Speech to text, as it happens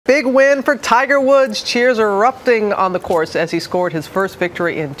big win for Tiger Woods. Cheers erupting on the course as he scored his first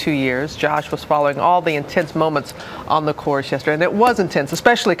victory in 2 years. Josh was following all the intense moments on the course yesterday, and it was intense,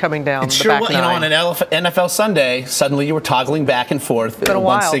 especially coming down the back nine. On an NFL Sunday, suddenly you were toggling back and forth. It's been a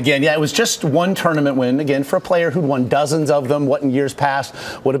once while. again. Yeah, it was just one tournament win, again, for a player who'd won dozens of them. What in years past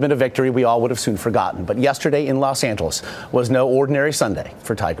would have been a victory we all would have soon forgotten. But yesterday in Los Angeles was no ordinary Sunday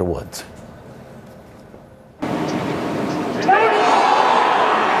for Tiger Woods.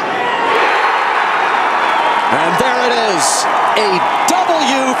 And there it is, a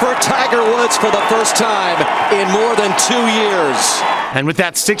W for Tiger Woods for the first time in more than 2 years. And with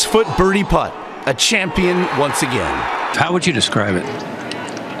that 6-foot birdie putt, a champion once again. How would you describe it?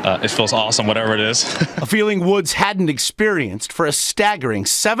 It feels awesome, whatever it is. A feeling Woods hadn't experienced for a staggering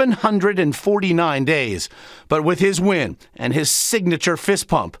 749 days. But with his win and his signature fist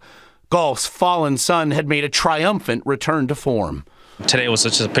pump, golf's fallen sun had made a triumphant return to form. Today was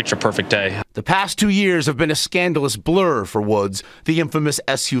such a picture-perfect day. The past 2 years have been a scandalous blur for Woods. The infamous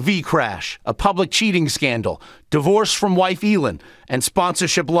SUV crash, a public cheating scandal, divorce from wife Elliott, and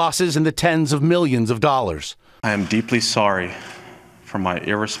sponsorship losses in the tens of millions of dollars. I am deeply sorry for my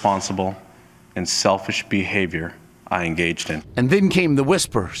irresponsible and selfish behavior I engaged in. And then came the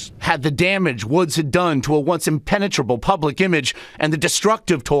whispers. Had the damage Woods had done to a once impenetrable public image and the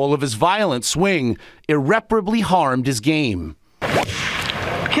destructive toll of his violent swing irreparably harmed his game.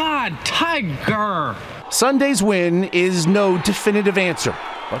 God, Tiger! Sunday's win is no definitive answer,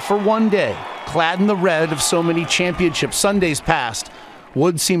 but for one day, clad in the red of so many championship Sundays past,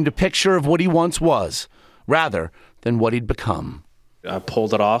 Woods seemed a picture of what he once was, rather than what he'd become. I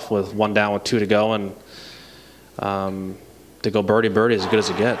pulled it off with one down with 2 to go, and to go birdie as good as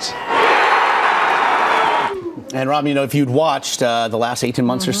it gets. And Rob, you know, if you'd watched the last 18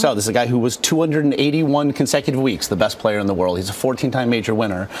 months or so, this is a guy who was 281 consecutive weeks the best player in the world. He's a 14-time major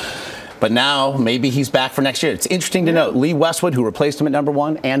winner. But now maybe he's back for next year. It's interesting to note, Lee Westwood, who replaced him at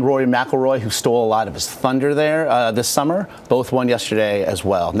 #1, and Rory McIlroy, who stole a lot of his thunder there this summer, both won yesterday as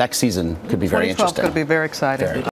well. Next season could be very interesting. Could be very exciting.